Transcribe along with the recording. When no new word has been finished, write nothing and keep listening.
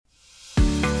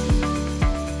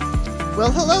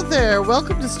Well, hello there.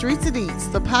 Welcome to Streets and Eats,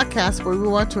 the podcast where we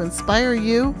want to inspire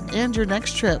you and your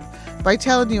next trip by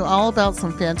telling you all about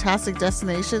some fantastic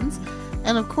destinations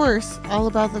and, of course, all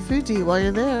about the food to eat while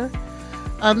you're there.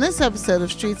 On this episode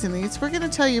of Streets and Eats, we're going to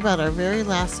tell you about our very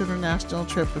last international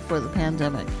trip before the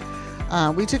pandemic.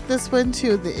 We took this one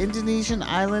to the Indonesian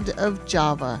island of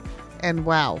Java, and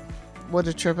wow, what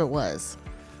a trip it was.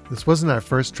 This wasn't our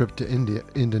first trip to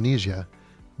Indonesia.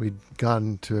 We'd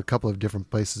gone to a couple of different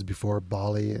places before,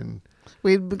 Bali and...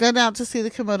 We'd gone out to see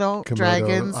the Komodo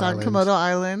dragons on Komodo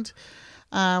Island.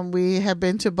 We have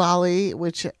been to Bali,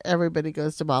 which everybody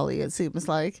goes to Bali, it seems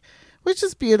like, which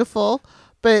is beautiful.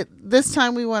 But this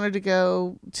time we wanted to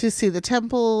go to see the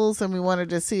temples, and we wanted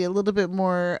to see a little bit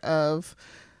more of,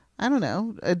 I don't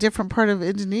know, a different part of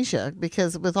Indonesia,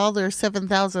 because with all their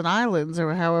 7,000 islands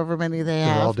or however many they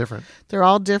have. They're all different. They're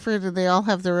all different, and they all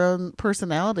have their own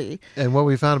personality. And what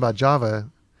we found about Java,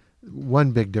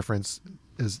 one big difference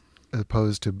is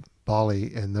opposed to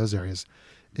Bali and those areas,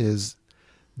 is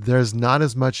there's not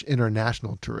as much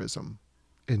international tourism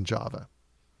in Java.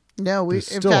 No, there's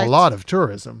still a lot of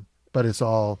tourism, but it's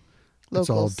all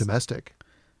domestic.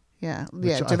 Yeah,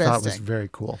 which I thought was very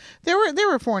cool. There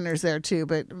were foreigners there too,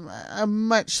 but a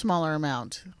much smaller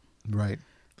amount, right,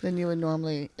 than you would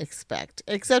normally expect,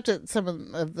 except at some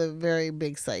of the very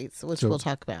big sites, which we'll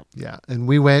talk about. Yeah, and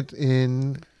we went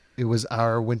in. It was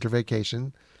our winter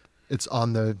vacation. It's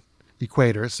on the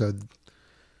equator, so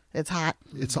it's hot.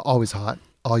 It's always hot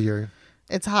all year.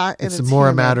 It's hot. And it's more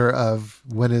humid. A matter of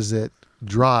when is it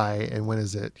dry and when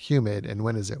is it humid and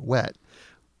when is it wet.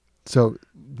 So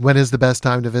when is the best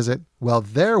time to visit? Well,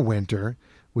 their winter,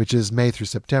 which is May through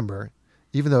September,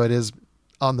 even though it is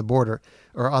on the border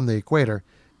or on the equator,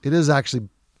 it is actually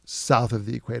south of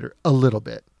the equator a little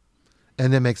bit.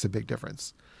 And that makes a big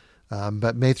difference.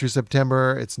 But May through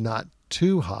September, it's not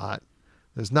too hot.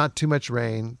 There's not too much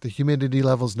rain. The humidity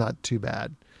level's not too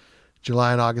bad.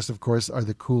 July and August, of course, are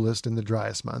the coolest and the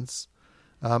driest months.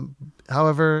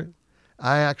 However,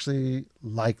 I actually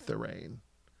like the rain.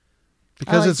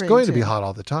 Because it's going to be hot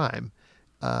all the time.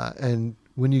 And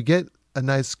when you get a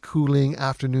nice cooling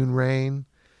afternoon rain,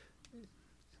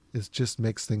 it just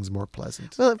makes things more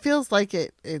pleasant. Well, it feels like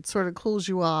it sort of cools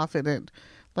you off, and it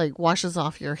like washes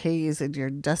off your haze and your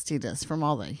dustiness from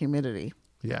all that humidity.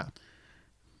 Yeah.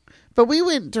 But we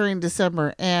went during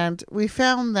December, and we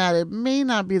found that it may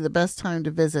not be the best time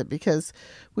to visit because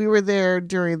we were there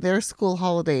during their school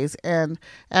holidays. And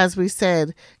as we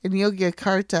said, in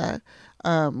Yogyakarta,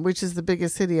 which is the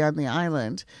biggest city on the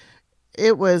island,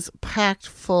 it was packed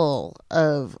full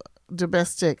of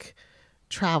domestic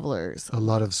travelers. A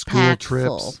lot of school trips.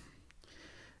 Full.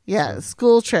 Yeah,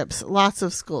 school trips, lots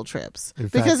of school trips.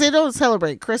 Because they don't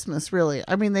celebrate Christmas, really.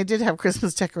 I mean, they did have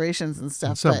Christmas decorations and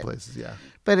stuff. In some places, yeah.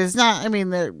 But it's not, I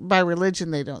mean, by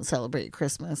religion, they don't celebrate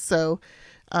Christmas. So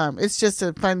it's just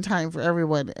a fun time for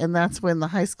everyone. And that's when the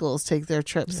high schools take their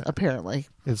trips, apparently.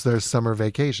 It's their summer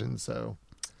vacation, so...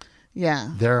 Yeah.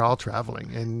 They're all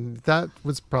traveling. And that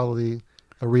was probably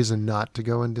a reason not to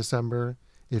go in December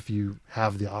if you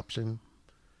have the option.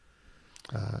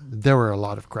 There were a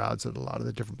lot of crowds at a lot of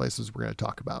the different places we're going to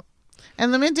talk about.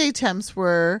 And the midday temps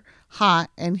were hot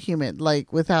and humid,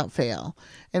 like without fail.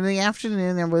 In the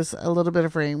afternoon, there was a little bit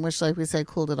of rain, which, like we said,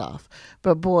 cooled it off.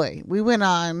 But boy, we went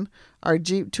on our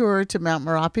Jeep tour to Mount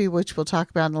Merapi, which we'll talk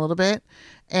about in a little bit.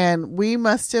 And we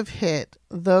must have hit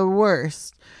the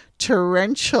worst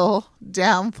torrential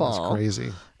downfall. That's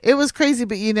crazy. It was crazy,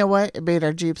 but you know what? It made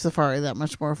our Jeep Safari that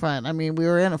much more fun. I mean, we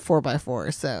were in a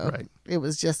 4x4, so It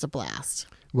was just a blast.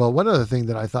 Well, one other thing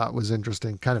that I thought was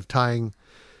interesting, kind of tying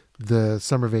the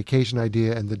summer vacation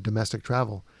idea and the domestic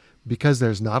travel, because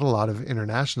there's not a lot of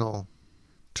international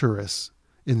tourists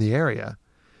in the area,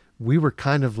 we were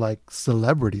kind of like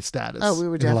celebrity status we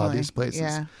were in a lot of these places.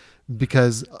 Yeah.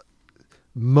 Because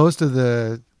most of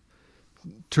the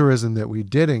tourism that we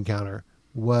did encounter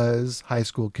was high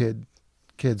school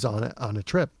kids on a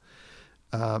trip,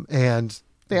 and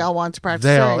they all want to practice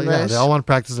their English. Yeah, they all want to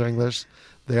practice their English.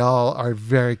 They all are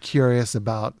very curious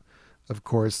about, of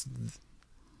course,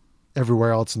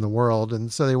 everywhere else in the world,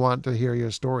 and so they want to hear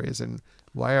your stories and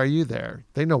why are you there?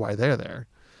 They know why they're there.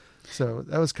 So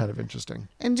that was kind of interesting.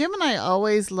 And Jim and I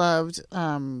always loved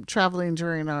traveling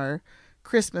during our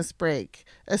Christmas break,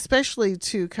 especially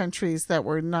to countries that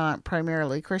were not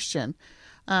primarily Christian,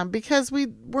 because we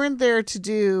weren't there to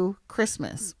do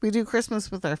Christmas. We do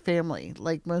Christmas with our family,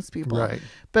 like most people. Right.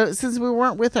 But since we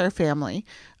weren't with our family,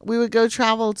 we would go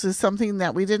travel to something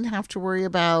that we didn't have to worry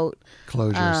about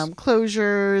closures.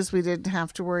 Closures. We didn't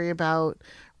have to worry about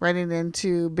running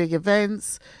into big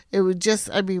events. It would just,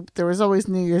 I mean, there was always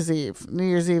New Year's Eve. New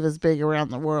Year's Eve is big around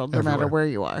the world, no matter Everywhere. where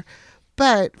you are.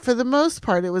 But for the most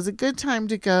part, it was a good time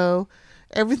to go.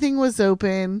 Everything was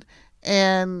open,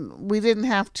 and we didn't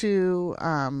have to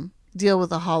deal with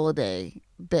the holiday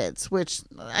bits, which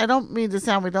I don't mean to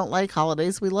sound we don't like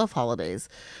holidays. We love holidays.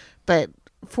 But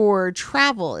for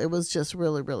travel, it was just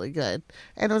really, really good.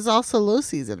 And it was also low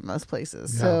season in most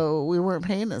places, so we weren't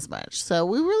paying as much. So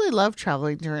we really loved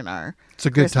traveling during our It's a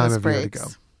good time Christmas of year to go.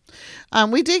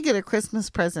 breaks. We did get a Christmas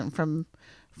present from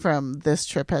this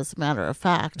trip, as a matter of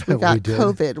fact. We We got did.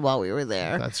 COVID while we were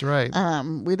there. That's right.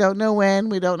 We don't know when,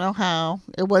 we don't know how.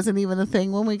 It wasn't even a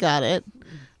thing when we got it,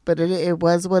 but it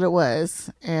was what it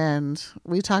was. And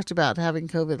we talked about having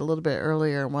COVID a little bit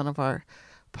earlier in one of our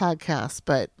podcasts,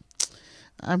 but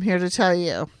I'm here to tell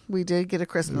you, we did get a It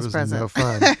Christmas was present. no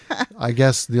fun. I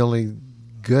guess the only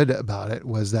good about it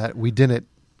was that we didn't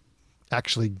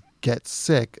actually get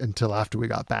sick until after we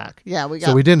got back. Yeah, we got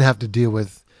So we didn't have to deal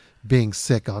with being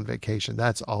sick on vacation.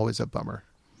 That's always a bummer.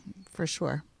 for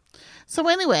sure. So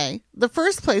anyway, the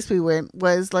first place we went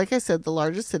was, like I said, the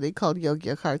largest city called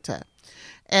Yogyakarta.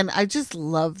 And I just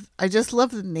love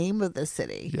the name of the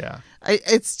city. Yeah.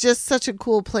 It's just such a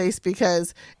cool place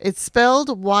because it's spelled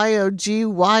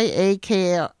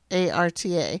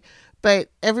Yogyakarta, but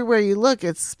everywhere you look,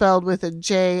 it's spelled with a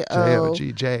J-O.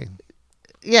 J-O-G-J.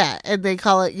 Yeah, and they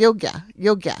call it yoga.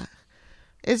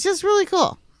 It's just really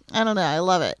cool. I don't know. I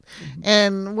love it.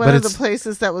 And one But of the it's-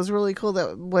 places that was really cool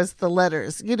that was the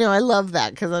letters. You know, I love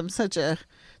that because I'm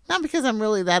not because I'm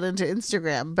really that into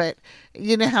Instagram, but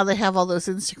you know how they have all those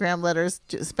Instagram letters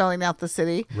spelling out the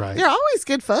city? Right. They're always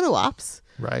good photo ops.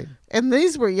 Right. And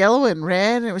these were yellow and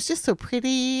red, and it was just so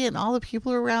pretty, and all the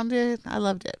people around it. I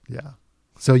loved it. Yeah.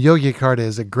 So Yogyakarta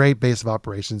is a great base of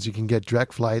operations. You can get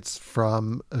direct flights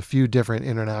from a few different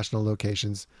international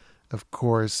locations. Of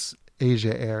course,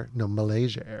 Malaysia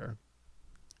Air.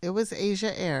 It was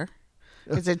Asia Air.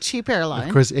 It's a cheap airline.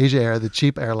 Of course, Asia Air, the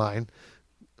cheap airline,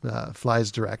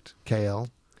 flies direct, KL,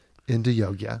 into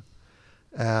Yogya.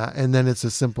 And then it's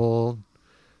a simple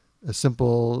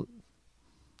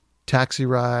taxi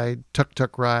ride,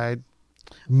 tuk-tuk ride,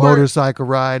 motorcycle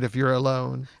ride if you're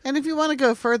alone. And if you want to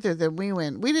go further than we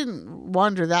went, we didn't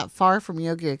wander that far from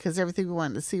Yogya because everything we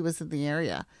wanted to see was in the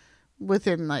area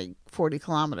within like 40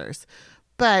 kilometers.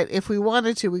 But if we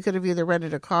wanted to, we could have either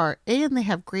rented a car, and they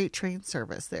have great train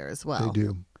service there as well. They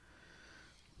do.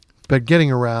 But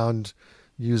getting around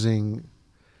using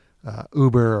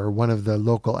Uber or one of the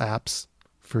local apps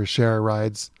for share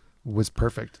rides was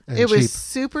perfect and It cheap. was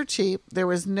super cheap. There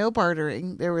was no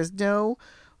bartering. There was no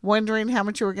wondering how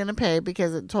much you were going to pay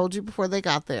because it told you before they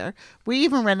got there. We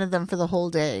even rented them for the whole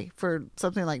day for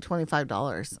something like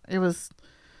 $25.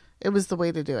 It was the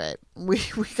way to do it. We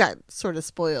got sort of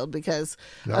spoiled because,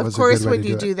 That of was a course, good way when to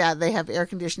you do do it. that, they have air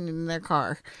conditioning in their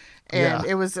car. And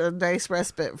Yeah. it was a nice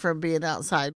respite from being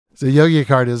outside. So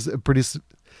Yogyakarta is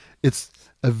it's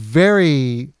a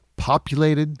very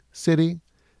populated city,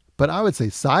 but I would say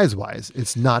size-wise,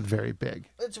 it's not very big.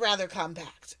 It's rather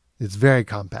compact. It's very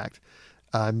compact.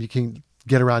 You can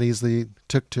get around easily,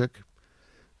 tuk-tuk,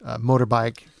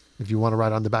 motorbike, if you want to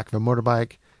ride on the back of a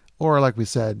motorbike, or like we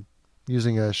said,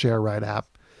 using a share ride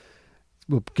app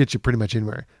will get you pretty much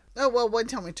anywhere. Oh, well, one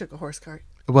time we took a horse cart,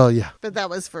 Well, yeah, but that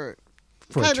was for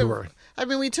for a kind of- tour. I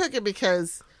mean, we took it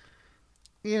because,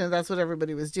 you know, that's what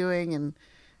everybody was doing,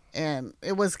 and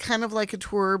it was kind of like a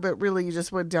tour, but really you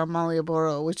just went down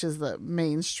Malioboro, which is the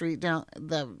main street down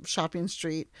the shopping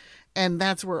street, and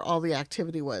that's where all the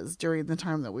activity was during the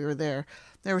time that we were there.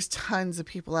 There was tons of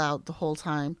people out the whole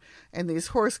time, and these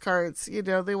horse carts, you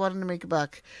know, they wanted to make a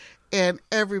buck. And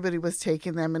everybody was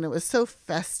taking them, and it was so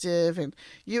festive. And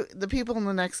the people in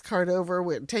the next cart over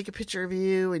would take a picture of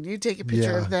you, and you take a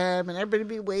picture Yeah. of them, and everybody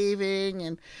be waving.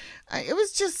 And it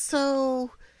was just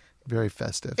so. Very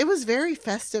festive. It was very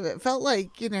festive. It felt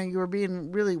like, you know, you were being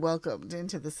really welcomed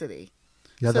into the city.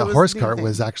 Yeah, so the it was horse a neat cart thing.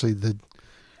 was actually the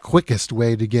quickest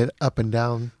way to get up and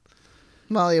down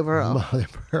Malioboro.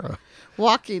 Malioboro.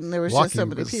 Walking, there was just so Walking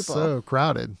many was people. so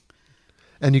crowded.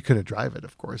 And you couldn't drive it,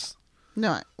 of course.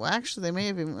 No, well, actually, they may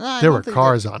have even. I There don't were think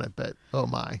cars on it, but oh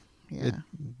my. Yeah.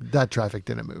 That traffic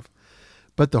didn't move.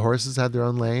 But the horses had their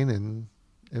own lane, and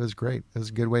it was great. It was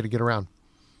a good way to get around.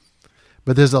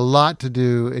 But there's a lot to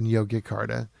do in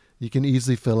Yogyakarta. You can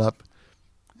easily fill up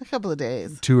A couple of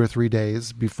days. 2 or 3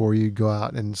 days before you go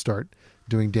out and start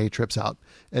doing day trips out.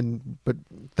 But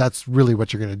that's really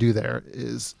what you're going to do there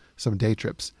is some day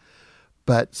trips.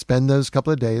 But spend those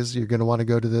couple of days. You're going to want to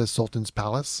go to the Sultan's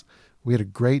Palace. We had a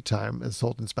great time at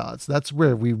Sultan's Palace. That's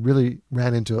where we really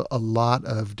ran into a lot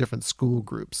of different school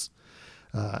groups.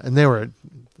 And they were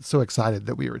so excited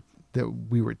that we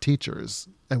were teachers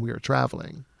and we were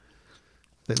traveling.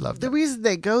 They loved The it. reason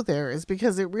they go there is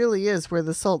because it really is where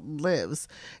the Sultan lives.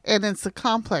 And it's a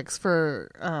complex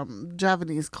for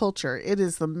Javanese culture. It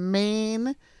is the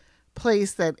main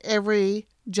place that every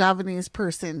Javanese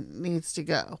person needs to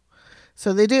go.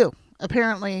 So they do,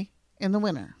 apparently, in the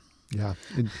winter. Yeah.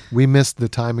 We missed the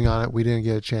timing on it. We didn't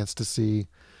get a chance to see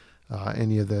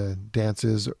any of the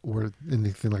dances or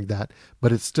anything like that.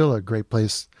 But it's still a great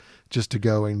place just to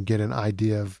go and get an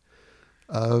idea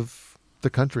of the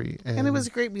country. And it was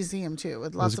a great museum, too,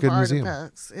 with lots of good museum.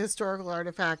 artifacts, historical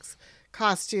artifacts,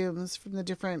 costumes from the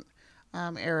different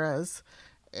eras.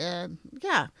 And,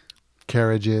 yeah.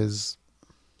 Carriages.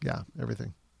 Yeah,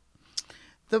 everything.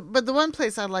 But the one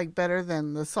place I like better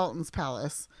than the Sultan's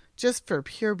Palace, just for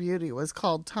pure beauty, was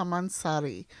called Taman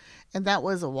Sari. And that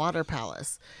was a water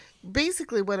palace.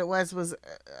 Basically, what it was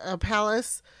a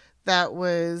palace that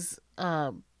was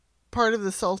part of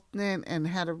the Sultanate and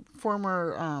had a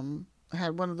former...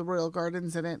 had one of the royal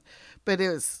gardens in it, but it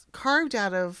was carved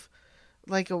out of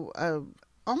like a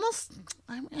almost,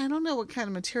 I don't know what kind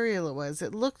of material it was.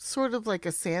 It looked sort of like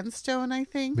a sandstone, I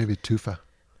think. Maybe tufa.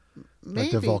 Maybe.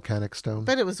 Like the volcanic stone.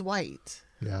 But it was white.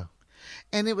 Yeah.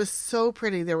 And it was so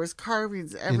pretty. There was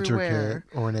carvings everywhere.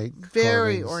 Intricate, ornate.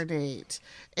 Very carvings. ornate.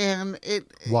 And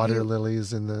Water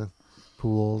lilies in the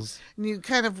pools. And you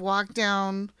kind of walk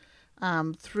down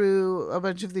through a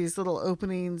bunch of these little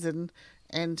openings and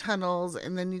tunnels,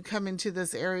 and then you come into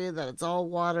this area that it's all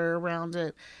water around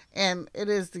it, and it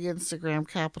is the Instagram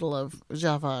capital of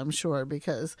Java, I'm sure,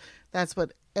 because that's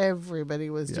what everybody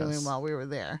was doing while we were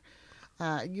there.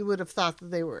 You would have thought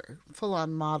that they were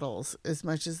full-on models as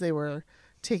much as they were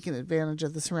taking advantage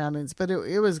of the surroundings, but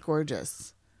it was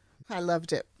gorgeous. I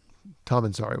loved it.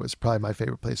 Tamansari was probably my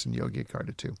favorite place in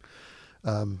Yogyakarta too.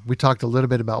 We talked a little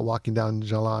bit about walking down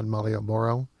Jalan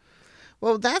Malioboro.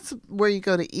 Well, that's where you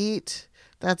go to eat.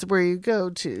 That's where you go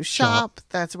to shop.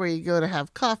 That's where you go to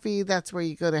have coffee. That's where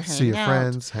you go to hang out. See your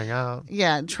friends, hang out.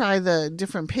 Yeah, and try the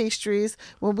different pastries.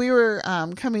 When we were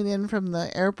coming in from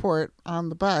the airport on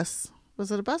the bus,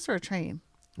 was it a bus or a train?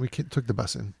 We took the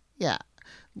bus in. Yeah.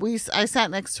 I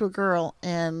sat next to a girl,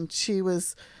 and she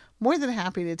was more than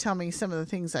happy to tell me some of the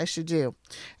things I should do.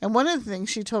 And one of the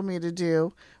things she told me to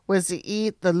do was to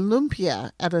eat the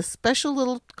lumpia at a special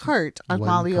little cart on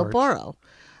Malioboro.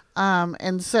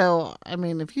 And so, I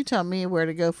mean, if you tell me where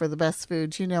to go for the best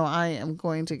food, you know I am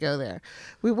going to go there.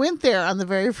 We went there on the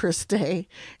very first day,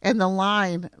 and the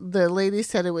lady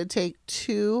said it would take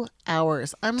 2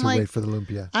 hours. I'm to like, wait for the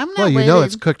lumpia. I'm not well, you waiting. know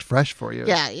it's cooked fresh for you.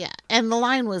 Yeah. And the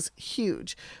line was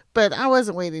huge, but I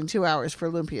wasn't waiting 2 hours for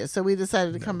lumpia, so we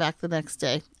decided to come back the next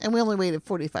day, and we only waited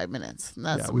 45 minutes. And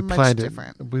that's much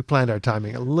different. We planned our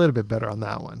timing a little bit better on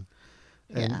that one,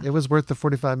 and it was worth the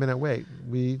 45-minute wait.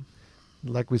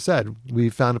 Like we said,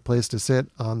 we found a place to sit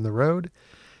on the road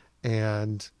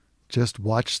and just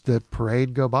watch the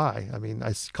parade go by. I mean,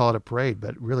 I call it a parade,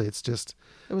 but really it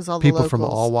was all people the from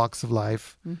locals. all walks of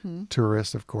life, Mm-hmm.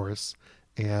 tourists, of course,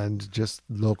 and just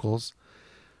locals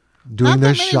doing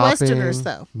their shopping. Not that many Westerners,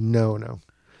 though. No.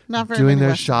 Not very doing many their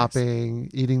Westerners. shopping,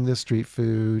 eating the street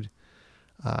food.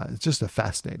 It's just a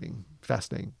fascinating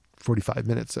 45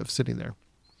 minutes of sitting there.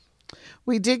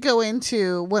 We did go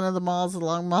into one of the malls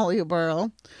along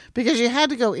Malioboro because you had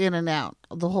to go in and out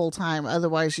the whole time.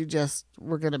 Otherwise, you just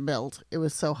were going to melt. It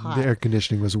was so hot. The air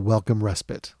conditioning was welcome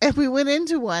respite. And we went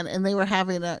into one, and they were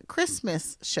having a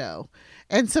Christmas show.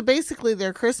 And so basically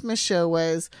their Christmas show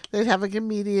was they'd have a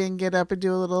comedian get up and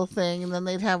do a little thing, and then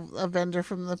they'd have a vendor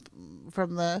from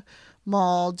the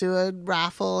mall do a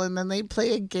raffle, and then they'd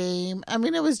play a game. I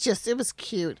mean, it was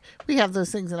cute. We have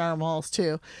those things in our malls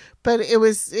too, but it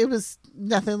was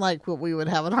nothing like what we would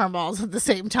have in our malls at the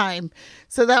same time.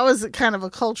 So that was kind of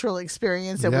a cultural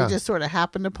experience that we just sort of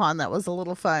happened upon. That was a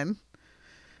little fun.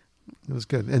 It was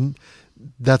good. And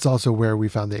that's also where we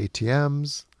found the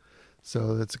ATMs.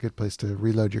 So that's a good place to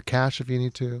reload your cash if you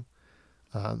need to.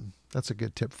 That's a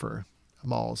good tip for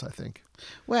malls, I think.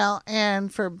 Well,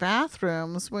 and for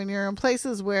bathrooms, when you're in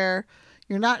places where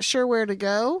you're not sure where to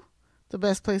go, the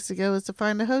best place to go is to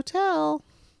find a hotel.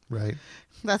 Right.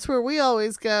 That's where we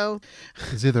always go.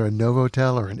 It's either a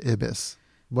Novotel or an Ibis.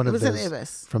 It was an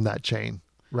Ibis. From that chain.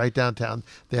 Right downtown.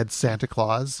 They had Santa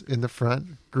Claus in the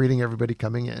front greeting everybody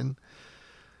coming in.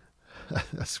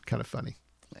 That's kind of funny.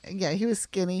 Yeah, he was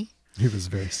skinny. He was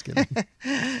very skinny.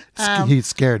 He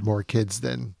scared more kids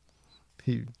than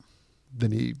he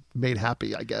made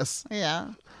happy, I guess.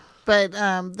 Yeah. But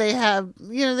they have,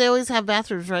 they always have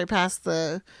bathrooms right past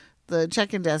the the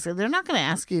check-in desk, and they're not going to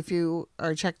ask you if you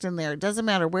are checked in there. It doesn't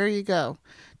matter where you go.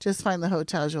 Just find the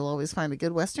hotels. You'll always find a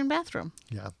good Western bathroom.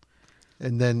 Yeah.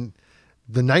 And then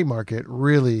the night market,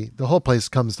 really, the whole place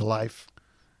comes to life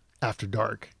after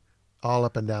dark, all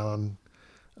up and down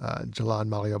Jalan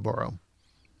Malioboro.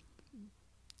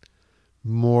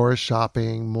 More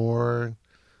shopping, more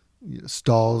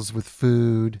stalls with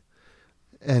food,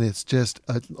 and it's just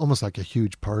almost like a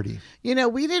huge party. You know,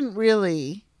 we didn't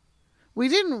really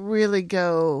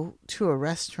go to a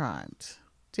restaurant,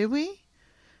 did we?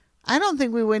 I don't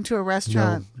think we went to a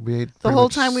restaurant. No, we ate the whole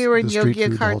time we were in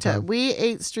Yogyakarta. Yogyakarta. We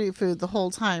ate street food the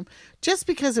whole time just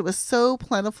because it was so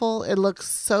plentiful. It looked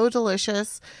so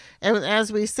delicious. And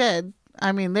as we said,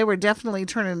 I mean, they were definitely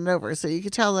turning it over, so you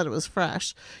could tell that it was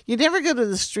fresh. You never go to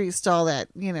the street stall that,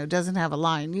 doesn't have a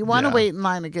line. You want to wait in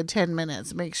line a good 10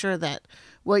 minutes. Make sure that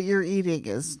what you're eating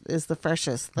is the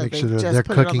freshest. That Make sure they're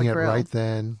cooking it right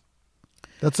then.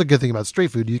 That's a good thing about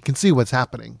street food. You can see what's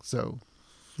happening, so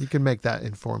you can make that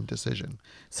informed decision.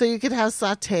 So you could have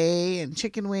satay and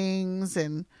chicken wings,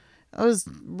 and it was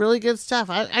really good stuff.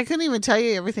 I couldn't even tell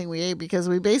you everything we ate because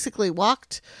we basically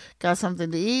walked, got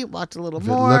something to eat, walked a little If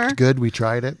more. It looked good. We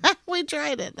tried it. We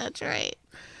tried it. That's right.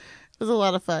 It was a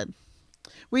lot of fun.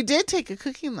 We did take a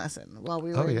cooking lesson while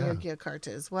we were in Yogyakarta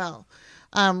as well.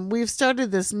 We've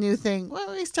started this new thing.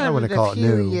 Well, we started it a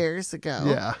few years ago.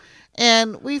 Yeah.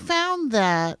 And we found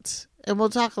that, and we'll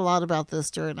talk a lot about this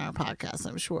during our podcast,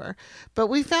 I'm sure, but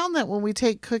we found that when we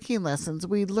take cooking lessons,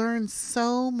 we learn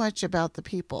so much about the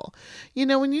people.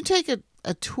 When you take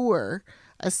a tour,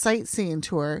 a sightseeing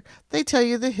tour, they tell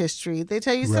you the history. They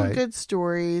tell you some good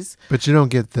stories. But you don't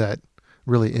get that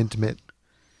really intimate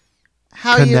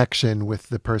connection with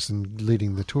the person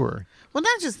leading the tour. Well,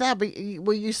 not just that, but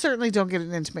you certainly don't get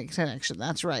an intimate connection.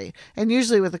 That's right. And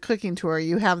usually with a cooking tour,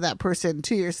 you have that person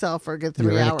to yourself for a good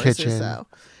 3 hours or so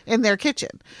in their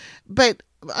kitchen. But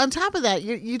on top of that,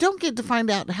 you don't get to find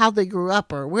out how they grew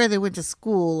up or where they went to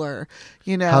school or,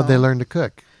 how they learned to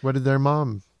cook. What did their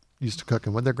mom used to cook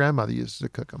them? What their grandmother used to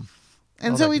cook them?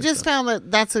 And so we just found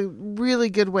that that's a really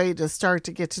good way to start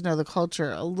to get to know the culture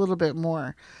a little bit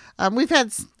more. We've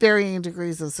had varying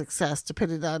degrees of success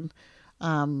depending on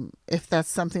if that's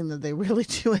something that they really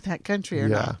do in that country or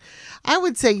not. I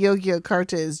would say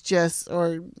Yogyakarta is just,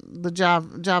 or the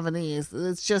Javanese,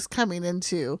 it's just coming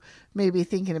into maybe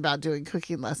thinking about doing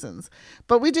cooking lessons.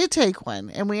 But we did take one,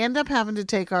 and we end up having to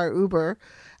take our Uber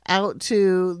out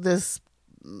to this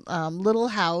little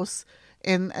house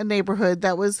in a neighborhood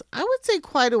that was, I would say,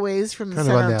 quite a ways from the kind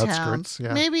center of on the of outskirts, town.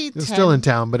 yeah. Maybe it was still in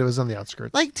town, but it was on the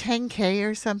outskirts. Like 10K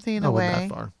or something away. Not that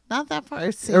far. Not that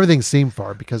far. Everything seemed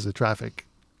far because of the traffic.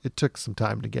 It took some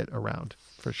time to get around,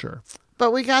 for sure.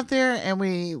 But we got there and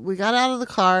we got out of the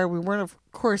car. We weren't, of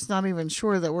course, not even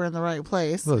sure that we're in the right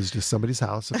place. Well, it's just somebody's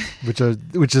house, which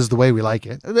is the way we like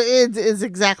it. It is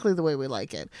exactly the way we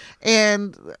like it.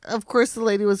 And, of course, the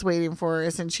lady was waiting for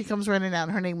us, and she comes running out.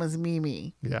 Her name was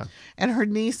Mimi. Yeah. And her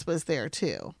niece was there,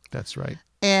 too. That's right.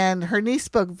 And her niece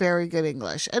spoke very good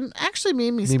English. And actually,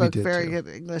 Mimi spoke very good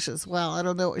English as well. I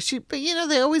don't know. But,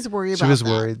 they always worry about that. She was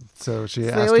worried, so she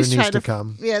asked her niece to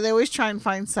come. Yeah, they always try and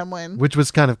find someone. Which was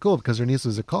kind of cool because her niece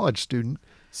was a college student.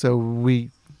 So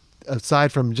we,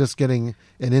 aside from just getting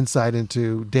an insight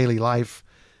into daily life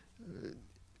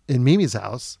in Mimi's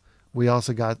house, we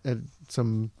also got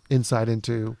some insight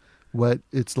into what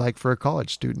it's like for a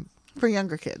college student. For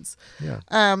younger kids. Yeah.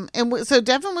 So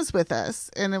Devin was with us,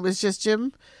 and it was just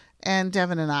Jim and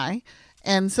Devin and I.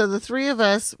 And so the three of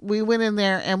us, we went in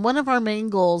there, and one of our main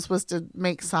goals was to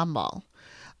make sambal.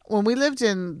 When we lived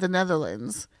in the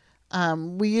Netherlands,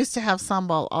 we used to have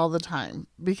sambal all the time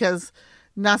because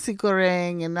nasi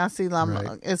goreng and nasi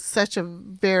lemak is such a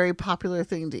very popular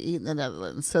thing to eat in the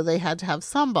Netherlands. So they had to have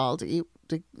sambal to eat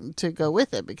to go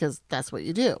with it because that's what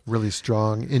you do. Really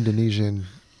strong Indonesian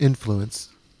influence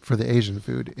for the Asian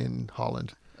food in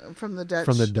Holland. From the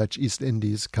Dutch East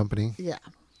Indies Company. Yeah.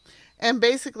 And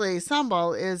basically,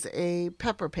 sambal is a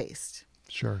pepper paste.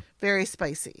 Sure. Very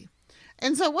spicy.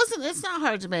 And so it's not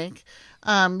hard to make.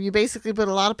 You basically put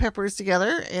a lot of peppers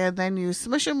together, and then you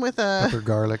smush them with a... Pepper,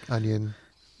 garlic, onion.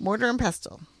 Mortar and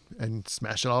pestle. And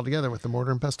smash it all together with the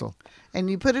mortar and pestle. And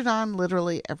you put it on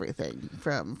literally everything,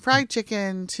 from fried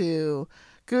chicken to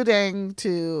gudeg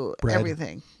to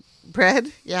everything.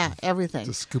 Bread, yeah, everything.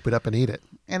 Just scoop it up and eat it.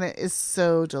 And it is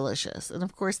so delicious. And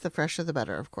of course, the fresher the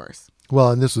better, of course.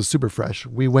 Well, and this was super fresh.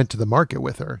 We went to the market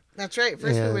with her. That's right.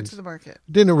 First we went to the market.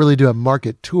 Didn't really do a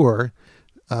market tour,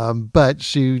 but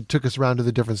she took us around to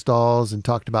the different stalls and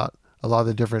talked about a lot of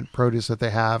the different produce that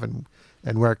they have and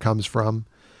where it comes from.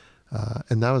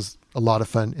 And that was a lot of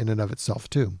fun in and of itself,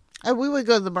 too. We would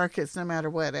go to the markets no matter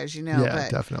what, as you know. Yeah,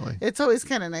 but definitely. it's always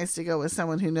kind of nice to go with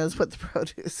someone who knows what the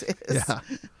produce is.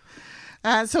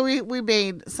 Yeah. So we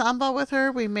made sambal with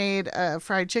her. We made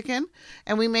fried chicken,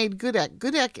 and we made gudeg.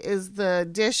 Gudeg is the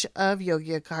dish of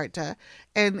Yogyakarta,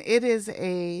 and it is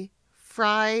a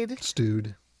fried,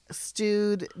 stewed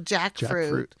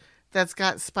jackfruit that's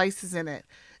got spices in it,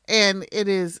 and it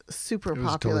is super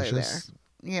popular delicious.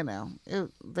 there. You know,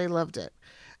 they loved it.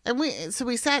 And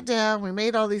we sat down, we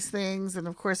made all these things, and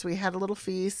of course we had a little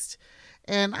feast.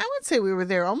 And I would say we were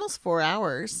there almost 4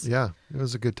 hours. Yeah, it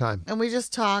was a good time. And we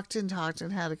just talked and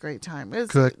had a great time. It was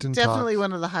Cooked and definitely talked.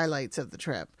 one of the highlights of the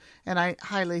trip. And I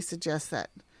highly suggest that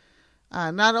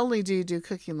not only do you do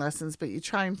cooking lessons, but you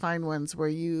try and find ones where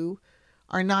you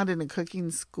are not in a cooking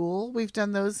school. We've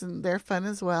done those, and they're fun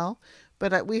as well.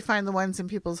 But we find the ones in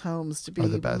people's homes to be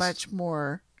the best. much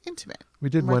more intimate. We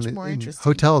did much one more in interesting.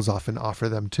 hotels often offer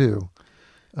them too.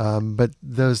 But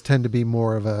those tend to be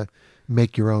more of a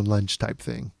make your own lunch type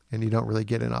thing. And you don't really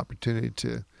get an opportunity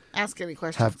to Ask any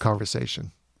questions. have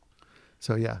conversation.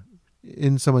 So yeah,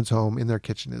 in someone's home, in their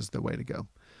kitchen is the way to go.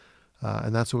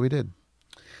 And that's what we did.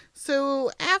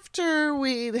 So after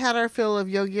we had our fill of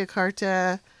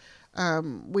Yogyakarta,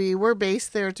 we were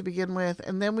based there to begin with,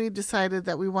 and then we decided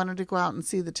that we wanted to go out and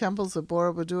see the temples of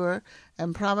Borobudur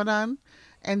and Prambanan.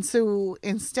 And so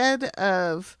instead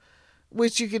of,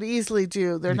 which you could easily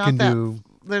do, they're not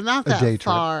that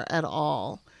far at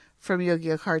all from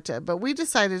Yogyakarta, but we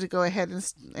decided to go ahead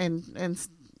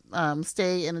and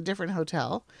stay in a different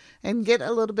hotel and get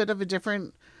a little bit of a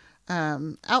different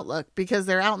outlook, because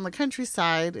they're out in the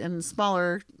countryside in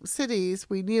smaller cities.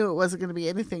 We knew it wasn't going to be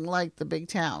anything like the big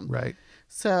town. Right.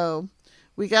 So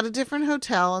we got a different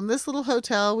hotel. In this little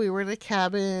hotel, we were in a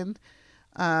cabin,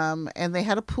 and they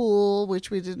had a pool,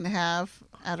 which we didn't have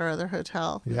at our other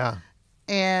hotel. Yeah.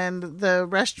 And the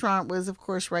restaurant was, of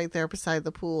course, right there beside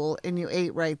the pool, and you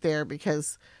ate right there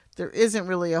because there isn't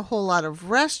really a whole lot of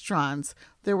restaurants.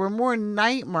 There were more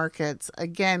night markets,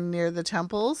 again, near the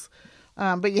temples,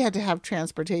 but you had to have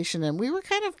transportation, and we were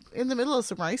kind of in the middle of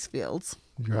some rice fields.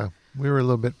 Yeah. We were a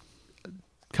little bit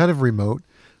kind of remote,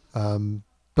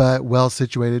 but well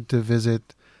situated to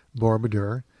visit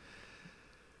Borobudur.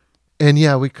 And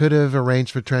yeah, we could have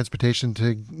arranged for transportation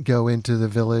to go into the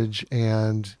village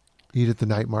and eat at the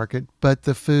night market, but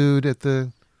the food at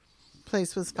the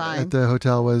Place was fine. at the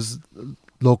hotel was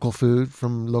local food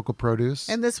from local produce.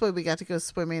 And this way we got to go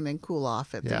swimming and cool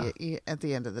off at Yeah.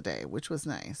 the end of the day, which was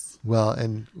nice. Well,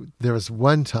 and there was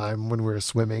one time when we were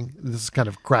swimming, this kind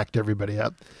of cracked everybody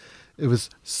up. It was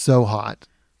so hot.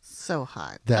 So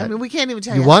hot. That I mean, we can't even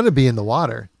tell You you. want to be in the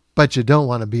water, but you don't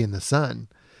want to be in the sun.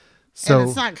 So And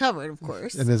it's not covered, of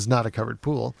course. and it's not a covered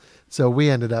pool. So we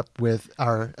ended up with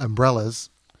our umbrellas,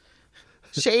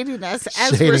 Shading us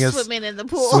as Shading we're us, swimming in the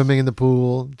pool. swimming in the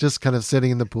pool, just kind of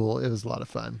sitting in the pool. It was a lot of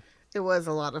fun. It was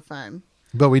a lot of fun.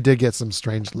 But we did get some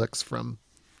strange looks from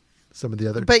some of the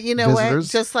other But you know visitors.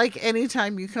 what? Just like any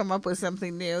time you come up with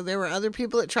something new, there were other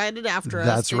people that tried it after us.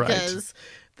 That's right. Because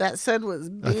that sun was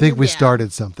I think beating we down.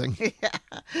 started something.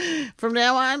 From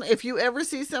now on, if you ever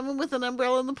see someone with an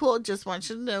umbrella in the pool, just want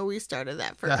you to know we started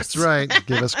that first. That's right.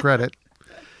 Give us credit.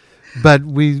 But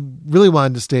we really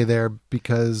wanted to stay there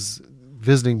because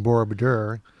visiting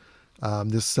Borobudur,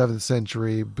 this 7th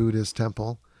century Buddhist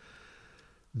temple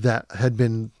that had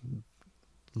been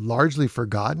largely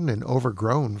forgotten and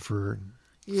overgrown for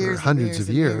Years and hundreds years of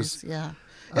and years. Yeah.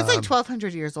 It's like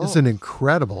 1,200 years old. It's an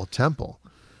incredible temple.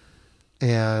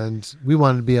 And we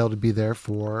wanted to be able to be there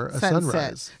for a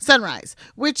Sunrise,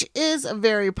 which is a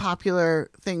very popular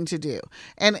thing to do.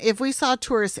 And if we saw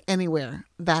tourists anywhere,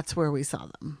 that's where we saw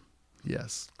them.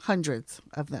 Yes. Hundreds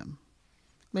of them.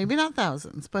 Maybe not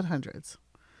thousands, but hundreds.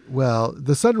 Well,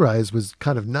 the sunrise was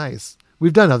kind of nice.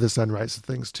 We've done other sunrise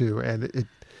things too, and it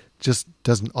just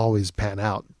doesn't always pan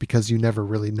out because you never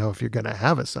really know if you're going to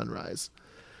have a sunrise.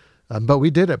 But we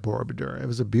did at Borobudur. It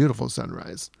was a beautiful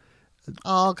sunrise.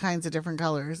 All kinds of different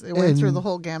colors. It went through the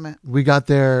whole gamut. We got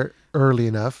there early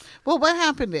enough. Well, what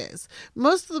happened is,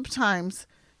 most of the times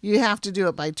you have to do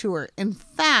it by tour. In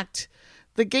fact,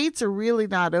 the gates are really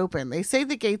not open. They say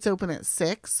the gates open at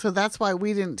 6, so that's why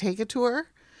we didn't take a tour.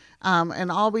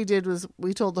 And all we did was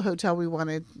we told the hotel we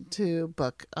wanted to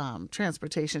book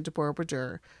transportation to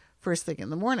Borobudur first thing in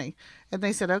the morning. And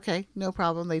they said, okay, no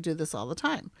problem. They do this all the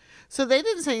time. So they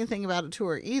didn't say anything about a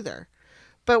tour either.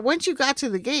 But once you got to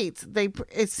the gates,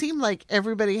 it seemed like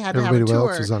everybody had to have a tour. Everybody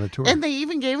else was on a tour. And they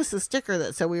even gave us a sticker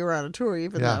that said we were on a tour,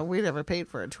 even Yeah. though we never paid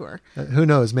for a tour. Who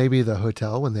knows? Maybe the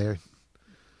hotel when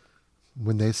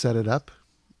they set it up,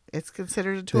 it's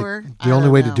considered a tour. The only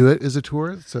way to do it is a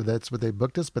tour, so that's what they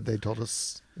booked us. But they told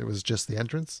us it was just the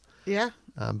entrance. Yeah,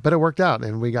 but it worked out,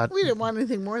 and we didn't want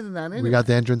anything more than that. Anyway. We got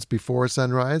the entrance before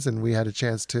sunrise, and we had a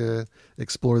chance to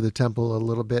explore the temple a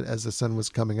little bit as the sun was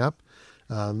coming up.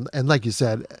 And like you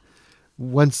said,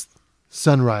 once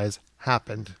sunrise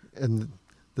happened and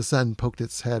the sun poked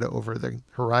its head over the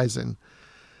horizon,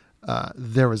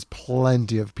 there was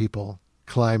plenty of people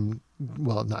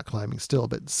not climbing still,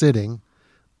 but sitting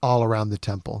all around the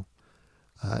temple.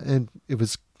 And it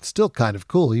was still kind of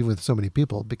cool, even with so many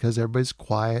people, because everybody's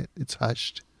quiet, it's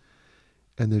hushed,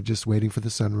 and they're just waiting for the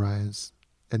sunrise.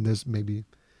 And there's maybe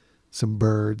some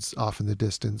birds off in the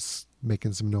distance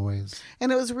making some noise.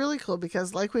 And it was really cool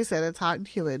because, like we said, it's hot and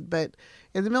humid, but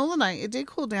in the middle of the night, it did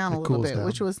cool down a little bit,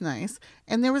 which was nice.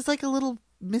 And there was like a little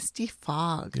misty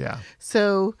fog. Yeah.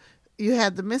 So you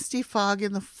had the misty fog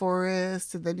in the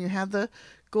forest, and then you had the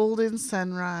golden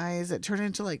sunrise. It turned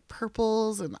into like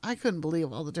purples, and I couldn't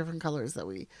believe all the different colors that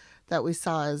we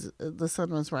saw as the sun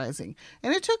was rising.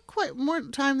 And it took quite more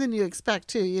time than you expect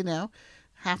too,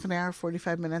 half an hour,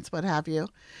 45 minutes, what have you.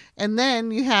 And then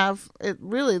you have it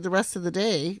really the rest of the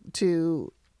day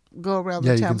to go around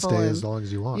the temple. Yeah, you can stay as long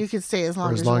as you want. You can stay as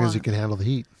long as as you want. as you can handle the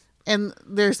heat. And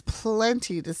there's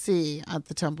plenty to see at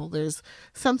the temple. There's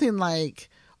something like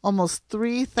almost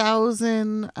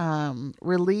 3,000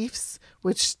 reliefs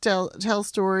which tell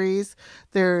stories.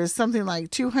 There's something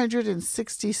like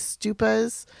 260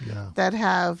 stupas that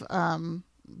have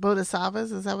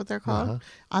bodhisattvas, is that what they're called?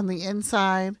 On the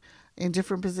inside in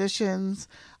different positions.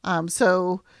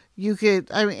 So you could,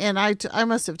 I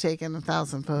must have taken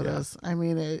 1,000 photos. Yeah. I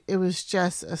mean, it was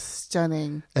just a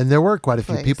stunning And there were quite a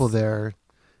place. few people there.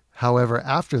 However,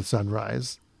 after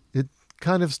sunrise, it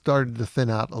kind of started to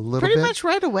thin out a little bit. Pretty much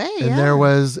right away, And there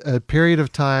was a period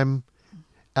of time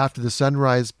after the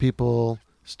sunrise, people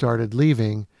started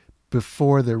leaving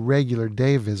before the regular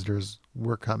day visitors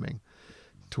were coming,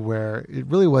 to where it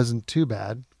really wasn't too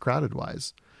bad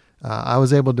crowded-wise. I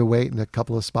was able to wait in a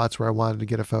couple of spots where I wanted to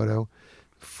get a photo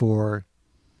for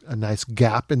a nice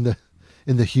gap in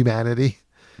the humanity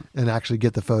and actually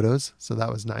get the photos. So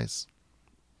that was nice.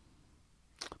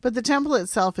 But the temple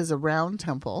itself is a round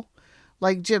temple.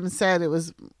 Like Jim said, it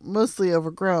was mostly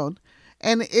overgrown,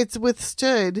 and it's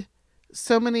withstood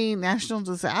so many national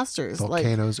disasters.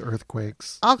 Volcanoes,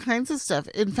 earthquakes. All kinds of stuff.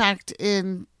 In fact,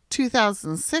 in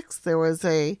 2006, there was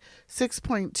a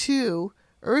 6.2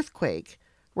 earthquake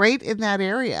right in that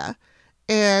area.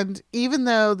 And even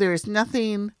though there's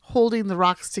nothing holding the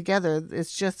rocks together,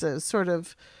 it's just a sort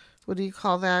of, what do you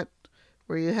call that?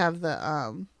 Where you have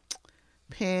the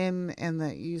pin and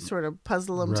you sort of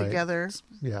puzzle them together.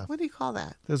 Yeah. What do you call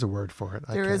that? There's a word for it.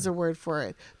 There is a word for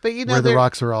it. But where the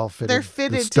rocks are all fitted. They're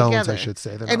fitted the stones, together. I should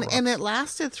say. And it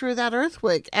lasted through that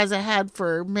earthquake as it had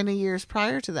for many years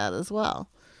prior to that as well.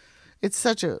 It's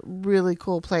such a really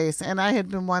cool place. And I had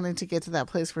been wanting to get to that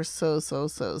place for so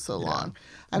long.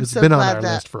 I'm it's so been glad on our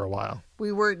that list for a while.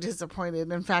 We weren't disappointed.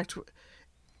 In fact,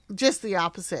 just the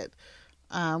opposite.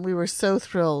 We were so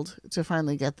thrilled to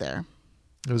finally get there.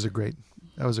 That was a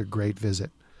great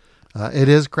visit. It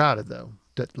is crowded though,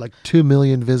 like 2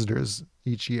 million visitors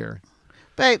each year.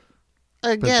 But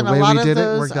again, a lot of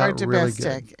those are domestic,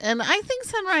 really and I think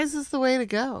sunrise is the way to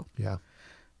go. Yeah,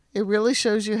 it really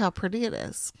shows you how pretty it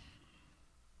is.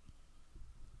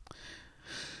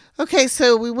 Okay,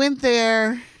 so we went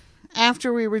there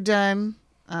after we were done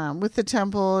with the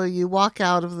temple. You walk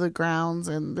out of the grounds,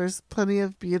 and there's plenty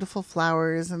of beautiful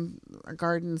flowers and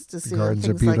gardens to see. Gardens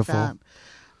and things are beautiful. like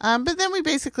that. But then we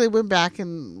basically went back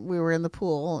and we were in the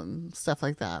pool and stuff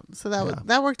like that. So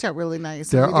that worked out really nice.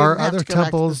 There are other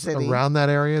temples around that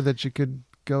area that you could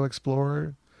go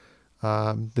explore.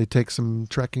 They take some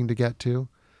trekking to get to.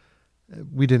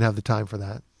 We didn't have the time for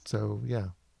that. So, yeah.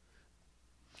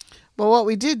 Well, what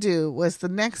we did do was the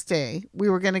next day we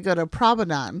were going to go to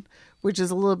Prambanan, which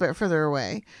is a little bit further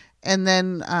away. And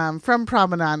then from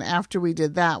Prambanan, after we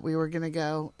did that, we were going to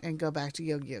go back to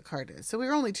Yogyakarta. So we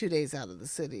were only 2 days out of the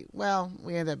city. Well,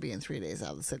 we ended up being 3 days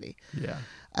out of the city. Yeah.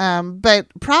 But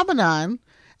Prambanan,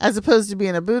 as opposed to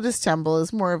being a Buddhist temple,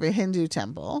 is more of a Hindu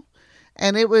temple.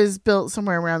 And it was built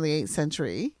somewhere around the 8th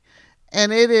century.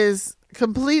 And it is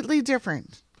completely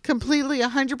different. Completely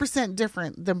 100%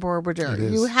 different than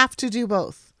Borobudur. You have to do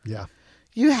both. Yeah.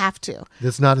 You have to.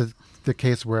 It's not the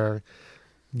case where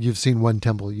you've seen one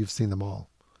temple, you've seen them all.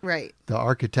 Right. The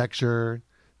architecture,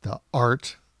 the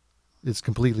art is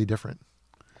completely different.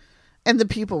 And the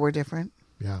people were different.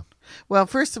 Yeah. Well,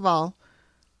 first of all,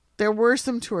 there were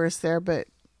some tourists there, but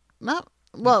not...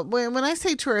 Well, when I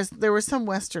say tourists, there were some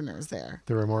Westerners there.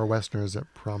 There were more Westerners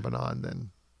at Prambanan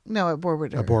than... No, at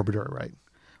Borobudur. At Borobudur, right.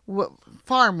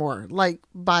 far more, like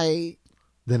by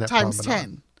Then at times Prambanan.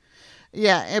 10.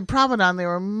 Yeah, at Prambanan they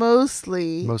were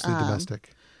mostly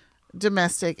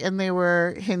domestic, and they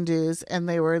were Hindus, and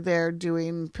they were there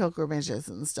doing pilgrimages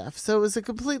and stuff. So it was a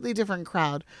completely different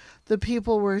crowd. The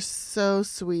people were so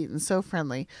sweet and so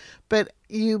friendly, but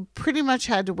you pretty much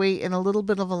had to wait in a little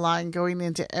bit of a line going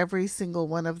into every single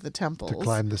one of the temples. To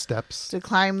climb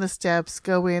the steps.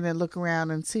 Go in and look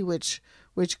around and see which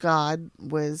god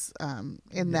was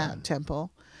in that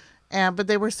temple. But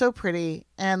they were so pretty,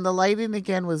 and the lighting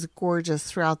again was gorgeous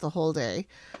throughout the whole day.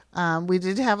 We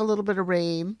did have a little bit of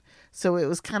rain, so it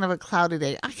was kind of a cloudy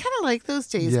day. I kind of like those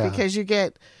days because you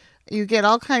get a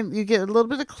little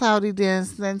bit of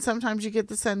cloudiness, and then sometimes you get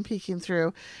the sun peeking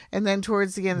through, and then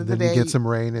towards the end of the day, you get some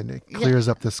rain, and it clears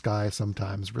up the sky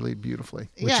sometimes really beautifully,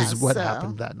 which is what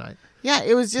happened that night. Yeah,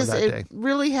 it was just it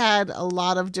really had a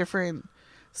lot of different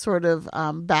sort of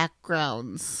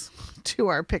backgrounds to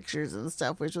our pictures and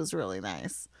stuff, which was really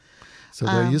nice. So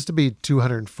there used to be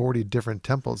 240 different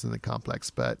temples in the complex,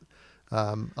 but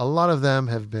a lot of them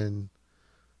have been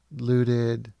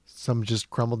looted. Some just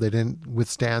crumbled. They didn't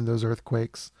withstand those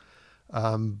earthquakes.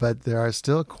 But there are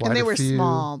still quite a few. And they were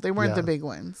small. They weren't the big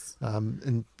ones.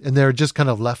 And they're just kind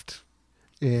of left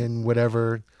in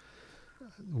whatever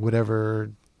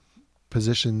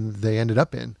position they ended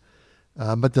up in.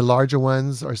 But the larger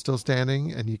ones are still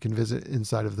standing, and you can visit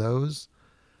inside of those.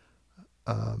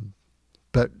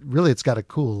 But really, it's got a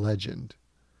cool legend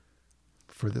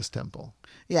for this temple.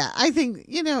 Yeah, I think,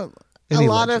 a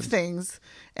lot of things,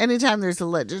 anytime there's a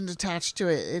legend attached to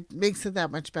it, it makes it that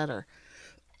much better.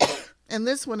 And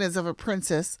this one is of a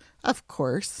princess, of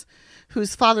course,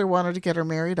 whose father wanted to get her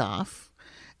married off.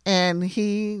 And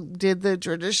he did the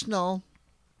traditional,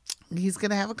 he's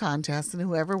going to have a contest, and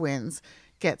whoever wins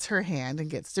gets her hand and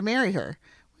gets to marry her.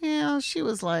 Well, she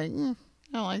was like, I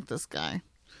don't like this guy.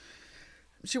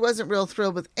 She wasn't real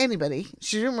thrilled with anybody.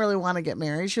 She didn't really want to get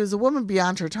married. She was a woman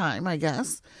beyond her time, I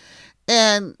guess.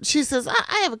 And she says,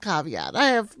 I have a caveat. I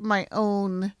have my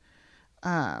own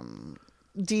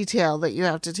detail that you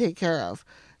have to take care of.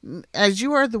 As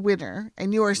you are the winner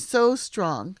and you are so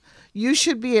strong, you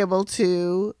should be able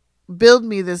to build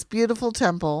me this beautiful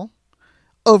temple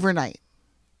overnight.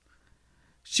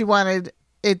 She wanted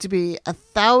it to be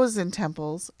 1,000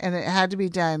 temples, and it had to be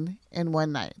done in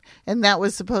one night. And that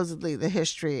was supposedly the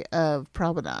history of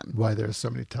Prambanan. Why there's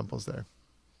so many temples there.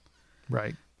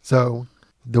 Right. So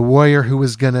the warrior who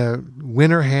was going to win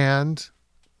her hand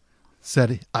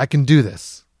said, I can do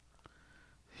this.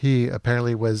 He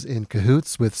apparently was in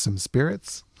cahoots with some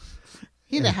spirits.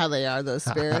 You know how they are, those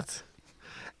spirits.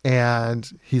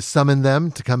 And he summoned them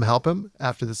to come help him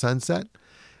after the sunset.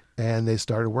 And they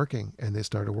started working, and they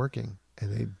started working.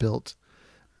 And they built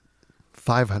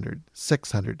 500,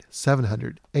 600,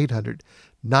 700, 800,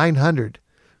 900.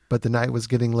 But the night was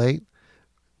getting late.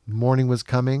 Morning was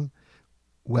coming.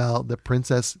 Well, the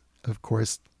princess, of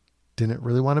course, didn't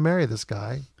really want to marry this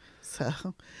guy.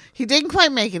 So he didn't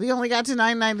quite make it. He only got to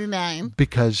 999.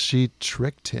 Because she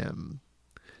tricked him.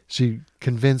 She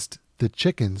convinced the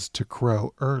chickens to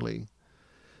crow early.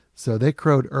 So they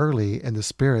crowed early, and the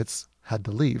spirits had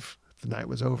to leave. The night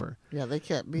was over. Yeah, they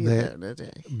can't be there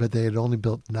today. But they had only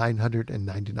built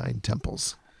 999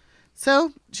 temples.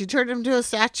 So she turned him to a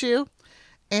statue,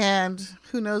 and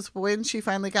who knows when she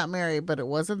finally got married, but it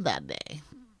wasn't that day.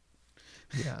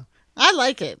 Yeah. I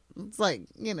like it. It's like,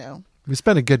 We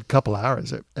spent a good couple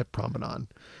hours at Prambanan.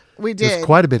 We did. There's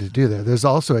quite a bit to do there. There's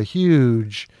also a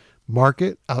huge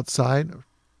market outside.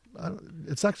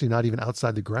 It's actually not even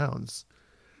outside the grounds.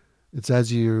 It's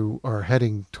as you are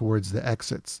heading towards the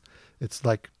exits. It's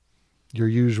like your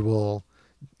usual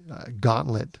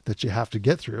gauntlet that you have to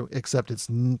get through, except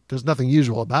there's nothing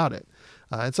usual about it.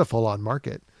 It's a full-on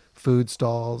market. Food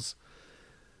stalls,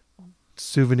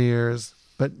 souvenirs,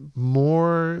 but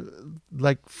more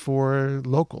like for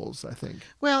locals, I think.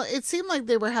 Well, it seemed like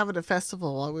they were having a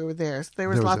festival while we were there. So there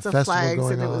was lots of flags,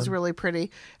 and it was really pretty.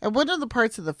 And one of the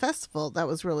parts of the festival that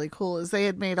was really cool is they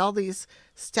had made all these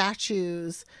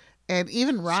statues and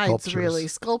even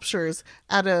sculptures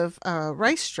out of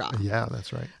rice straw. Yeah,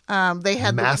 that's right. They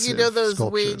had those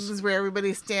sculptures. wings where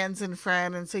everybody stands in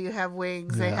front, and so you have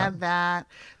wings. Yeah. They had that.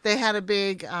 They had a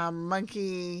big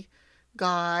monkey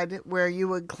god where you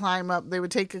would climb up. They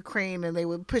would take a crane and they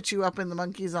would put you up in the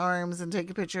monkey's arms and take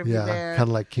a picture of you there. Yeah, kind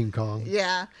of like King Kong.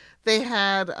 Yeah. They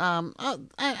had,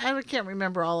 I can't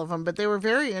remember all of them, but they were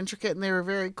very intricate and they were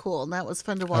very cool. And that was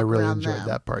fun to walk around. I really enjoyed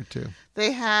that part too.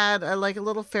 They had a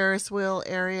little Ferris wheel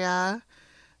area.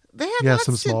 They had lots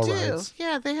some to small do. rides.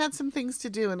 Yeah, they had some things to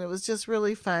do, and it was just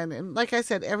really fun. And like I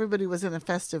said, everybody was in a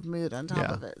festive mood on top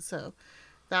of it. So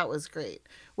That was great.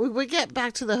 We get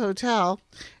back to the hotel,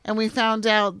 and we found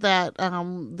out that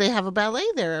they have a ballet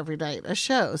there every night, a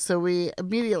show. So we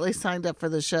immediately signed up for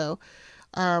the show.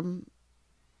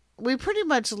 We pretty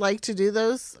much like to do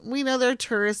those. We know they're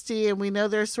touristy, and we know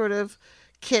they're sort of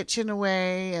kitsch in a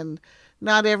way, and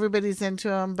not everybody's into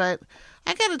them. But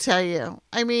I got to tell you,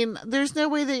 I mean, there's no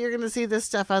way that you're going to see this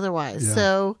stuff otherwise. Yeah.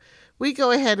 So we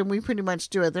go ahead and we pretty much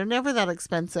do it. They're never that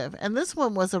expensive. And this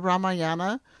one was a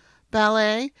Ramayana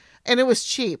ballet, and it was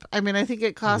cheap. I mean, I think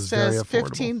it cost very us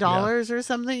affordable. $15 or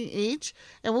something each.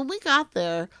 And when we got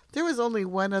there was only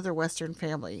one other Western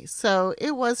family. So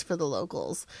it was for the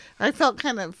locals. I felt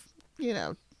kind of,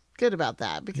 good about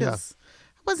that because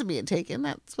I wasn't being taken.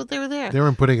 That's what they were there. They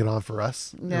weren't putting it on for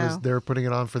us. No. They were putting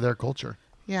it on for their culture.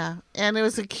 Yeah. And it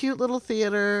was a cute little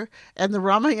theater. And the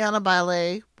Ramayana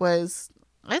ballet was,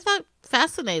 I thought,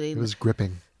 fascinating. It was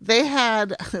gripping. They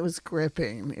had, it was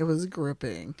gripping.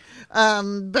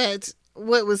 But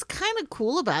what was kind of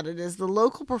cool about it is the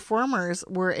local performers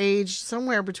were aged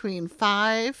somewhere between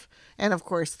 5 and, of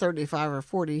course, 35 or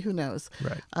 40, who knows,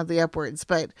 Right. The upwards.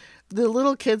 But the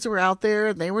little kids were out there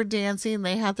and they were dancing.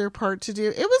 They had their part to do.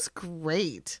 It was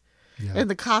great. Yeah. And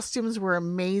the costumes were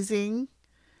amazing.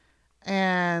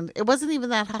 And it wasn't even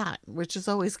that hot, which is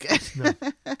always good. No,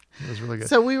 it was really good.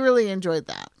 So we really enjoyed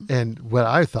that. And what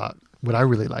I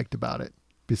really liked about it,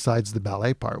 besides the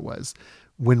ballet part, was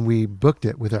when we booked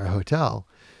it with our hotel,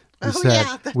 we said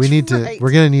that's we're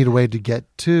going to need a way to get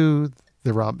to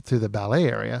the ballet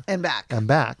area And back. and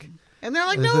back. And they're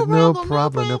like, And I no said,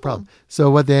 problem. So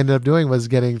what they ended up doing was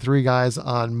getting 3 guys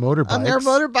on motorbikes. On their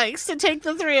motorbikes to take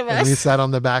the 3 of And we us. sat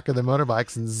on the back of the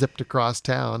motorbikes and zipped across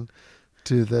town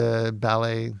to the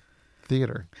ballet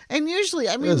theater. And usually,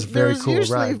 I mean, was a very there's cool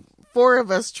usually ride. 4 of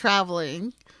us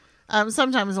traveling.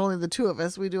 Sometimes only the 2 of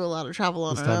us. We do a lot of travel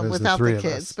on This our time own it was the without 3 the of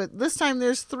kids. us. But this time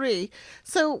there's 3.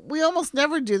 So we almost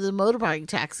never do the motorbike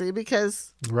taxi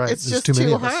because Right. it's There's just too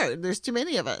many too of us. hard. There's too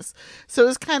many of us. So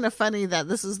it's kind of funny that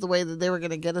this is the way that they were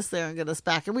going to get us there and get us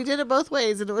back. And we did it both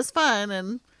ways, and it was fun.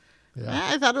 And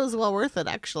Yeah. I thought it was well worth it,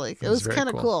 actually. It was very kind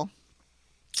of cool. cool.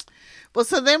 Well,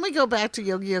 so then we go back to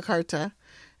Yogyakarta.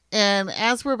 And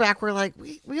as we're back, we're like,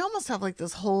 we almost have like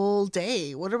this whole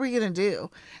day. What are we going to do?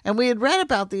 And we had read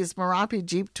about these Merapi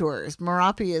Jeep tours.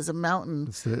 Merapi is a mountain.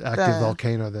 It's the active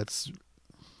volcano that's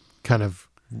kind of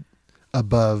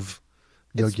above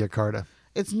Yogyakarta.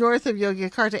 It's north of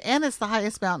Yogyakarta, and it's the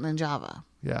highest mountain in Java.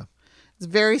 Yeah. It's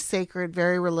very sacred,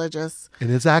 very religious.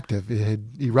 And it's active. It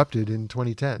had erupted in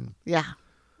 2010. Yeah.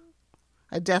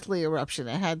 A deathly eruption.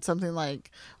 It had something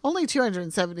like only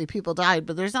 270 people died,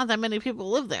 but there's not that many people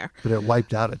who live there. But it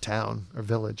wiped out a town, or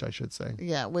village, I should say.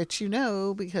 Yeah, which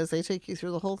because they take you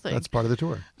through the whole thing. That's part of the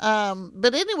tour.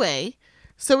 But anyway,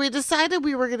 so we decided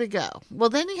we were going to go. Well,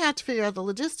 then you have to figure out the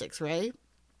logistics, right?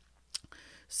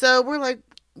 So we're like,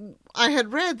 I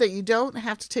had read that you don't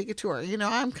have to take a tour.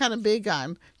 I'm kind of big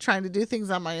on trying to do things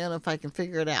on my own if I can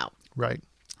figure it out. Right.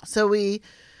 So we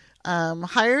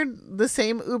hired the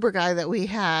same Uber guy that we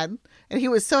had, and he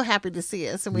was so happy to see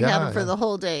us, and we had him for the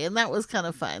whole day, and that was kind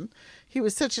of fun. He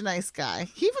was such a nice guy.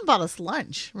 He even bought us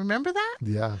lunch. Remember that?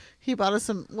 Yeah. He bought us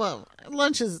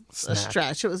lunch is a Snack.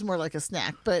 stretch. It was more like a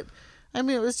snack, but I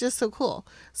mean, it was just so cool.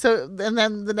 So, and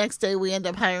then the next day we end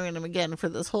up hiring him again for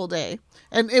this whole day.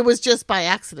 And it was just by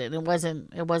accident. It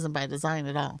wasn't by design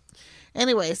at all.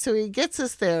 Anyway, so he gets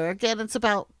us there. Again, it's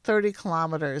about 30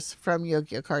 kilometers from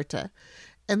Yogyakarta.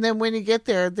 And then when you get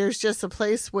there, there's just a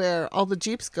place where all the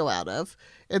Jeeps go out of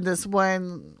in this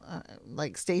one,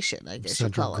 station, I guess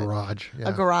Central you call garage. it. Yeah.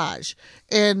 A garage.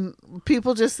 And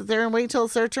people just sit there and wait till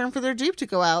it's their turn for their Jeep to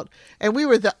go out. And we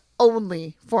were the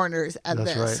only foreigners at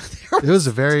That's this. right. It was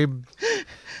a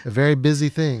very busy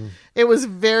thing. It was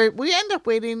we end up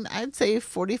waiting, I'd say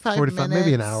 45 minutes.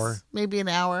 Maybe an hour. Maybe an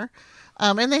hour.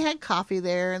 And they had coffee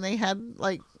there, and they had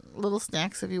little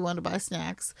snacks if you wanted to buy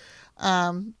snacks.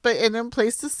 And a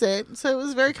place to sit. So it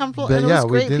was very comfortable. But and it was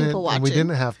great people watching. And we didn't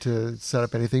have to set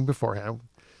up anything beforehand.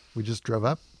 We just drove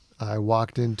up. I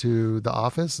walked into the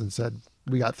office and said,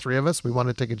 we got 3 of us. We want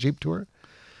to take a Jeep tour.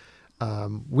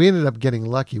 We ended up getting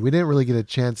lucky. We didn't really get a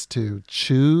chance to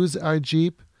choose our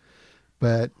Jeep.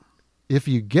 But if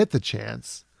you get the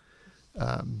chance,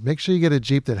 make sure you get a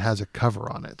Jeep that has a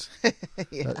cover on it.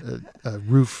 Yeah. A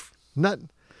roof, not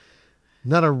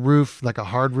a roof like a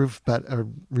hard roof, but a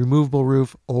removable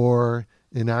roof, or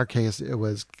in our case, it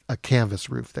was a canvas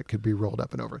roof that could be rolled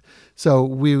up and over. So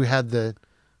we had the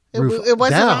roof it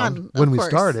wasn't down on, of when we course.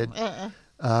 started.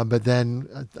 But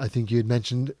then I think you had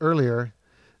mentioned earlier,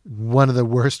 one of the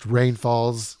worst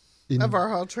rainfalls Of our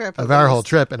whole trip. of our whole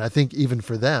trip, and I think even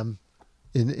for them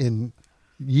in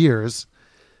years,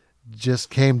 just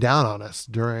came down on us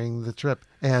during the trip.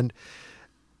 And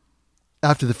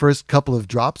after the first couple of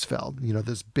drops fell,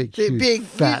 those big, huge,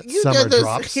 fat summer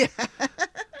drops,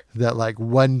 that like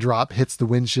one drop hits the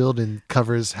windshield and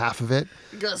covers half of it.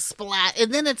 It goes splat.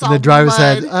 And then it's and all the driver mud.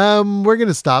 said, we're going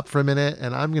to stop for a minute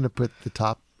and I'm going to put the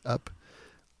top up,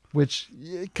 which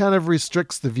kind of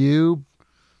restricts the view.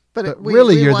 But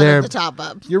really, we you're wanted there. The top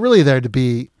up. You're really there to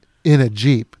be in a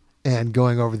Jeep and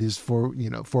going over these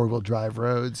four-wheel drive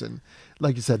roads. And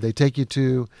like you said, they take you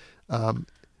to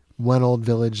one old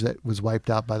village that was wiped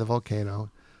out by the volcano.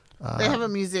 They have a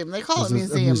museum. They call it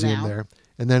There's a museum now. there.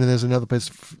 And then there's another place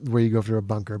where you go through a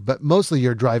bunker. But mostly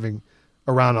you're driving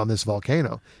around on this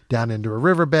volcano down into a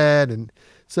riverbed. And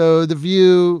so the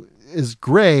view is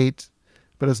great,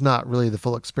 but it's not really the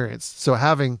full experience. So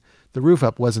having the roof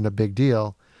up wasn't a big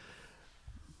deal.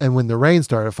 And when the rain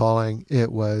started falling,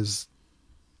 it was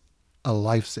a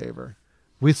lifesaver.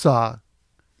 We saw,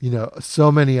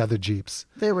 so many other Jeeps.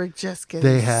 They were just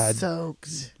getting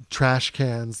soaked. Trash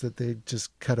cans that they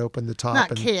just cut open the top.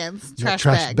 Not and, cans,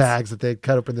 trash bags that they'd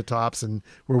cut open the tops and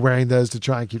were wearing those to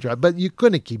try and keep dry. But you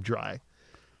couldn't keep dry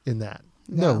in that.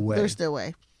 No way. There's no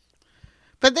way.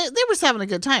 But they were having a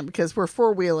good time because we're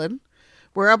four-wheeling.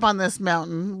 We're up on this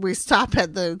mountain. We stop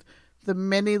at the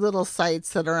many little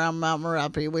sites that are on Mount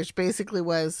Merapi, which basically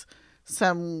was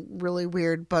some really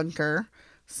weird bunker,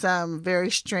 some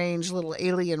very strange little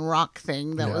alien rock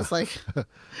thing that was like,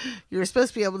 you were supposed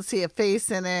to be able to see a face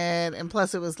in it. And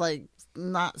plus it was like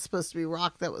not supposed to be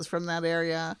rock that was from that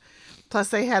area. Plus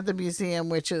they had the museum,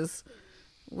 which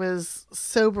was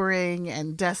sobering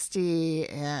and dusty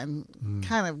and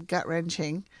kind of gut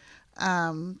wrenching,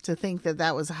 to think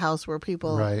that was a house where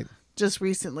people just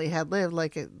recently had lived.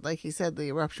 Like he said, the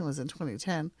eruption was in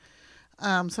 2010.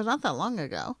 So not that long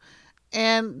ago.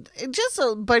 And just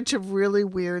a bunch of really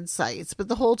weird sights. But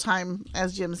the whole time,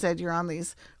 as Jim said, you're on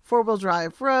these four-wheel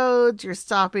drive roads. You're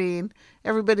stopping.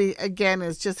 Everybody, again,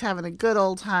 is just having a good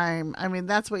old time. I mean,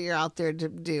 that's what you're out there to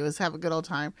do, is have a good old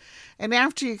time. And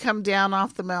after you come down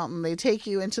off the mountain, they take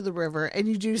you into the river. And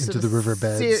you do into the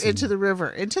riverbeds. Into the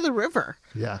river.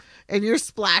 Yeah. And you're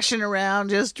splashing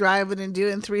around, just driving and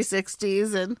doing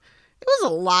 360s. And it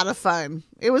was a lot of fun.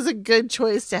 It was a good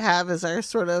choice to have as our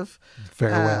sort of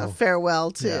farewell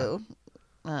to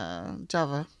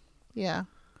Java. Yeah.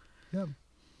 Yeah.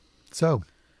 So,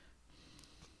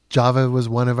 Java was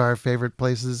one of our favorite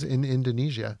places in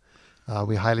Indonesia.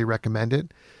 We highly recommend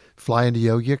it. Fly into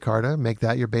Yogyakarta, make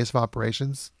that your base of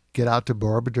operations. Get out to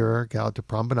Borobudur, get out to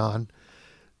Prambanan.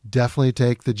 Definitely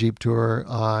take the Jeep tour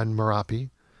on Merapi.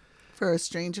 For a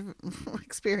strange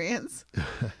experience.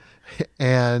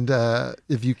 And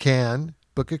if you can,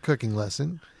 book a cooking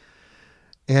lesson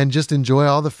and just enjoy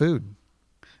all the food.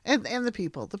 And the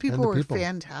people. The people were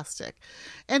fantastic.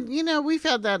 And, we've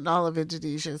had that in all of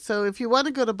Indonesia. So if you want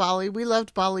to go to Bali, we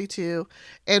loved Bali too.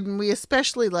 And we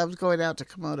especially loved going out to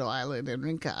Komodo Island and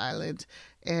Rinca Island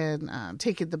and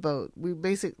taking the boat.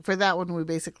 For that one, we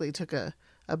basically took a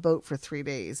boat for 3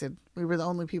 days. And we were the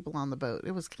only people on the boat.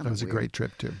 It was kind of weird. It was a great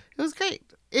trip too. It was great.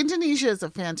 Indonesia is a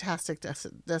fantastic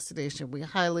destination. We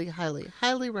highly, highly,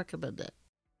 highly recommend it.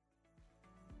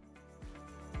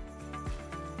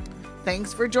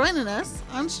 Thanks for joining us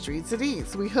on Streets at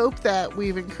Ease. We hope that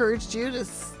we've encouraged you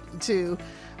to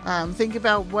think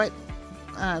about what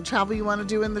travel you want to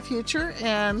do in the future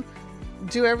and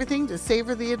do everything to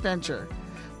savor the adventure.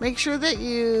 Make sure that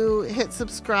you hit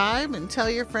subscribe and tell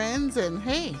your friends. And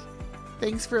hey,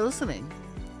 thanks for listening.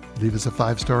 Leave us a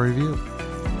 5-star review.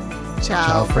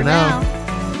 Ciao for now.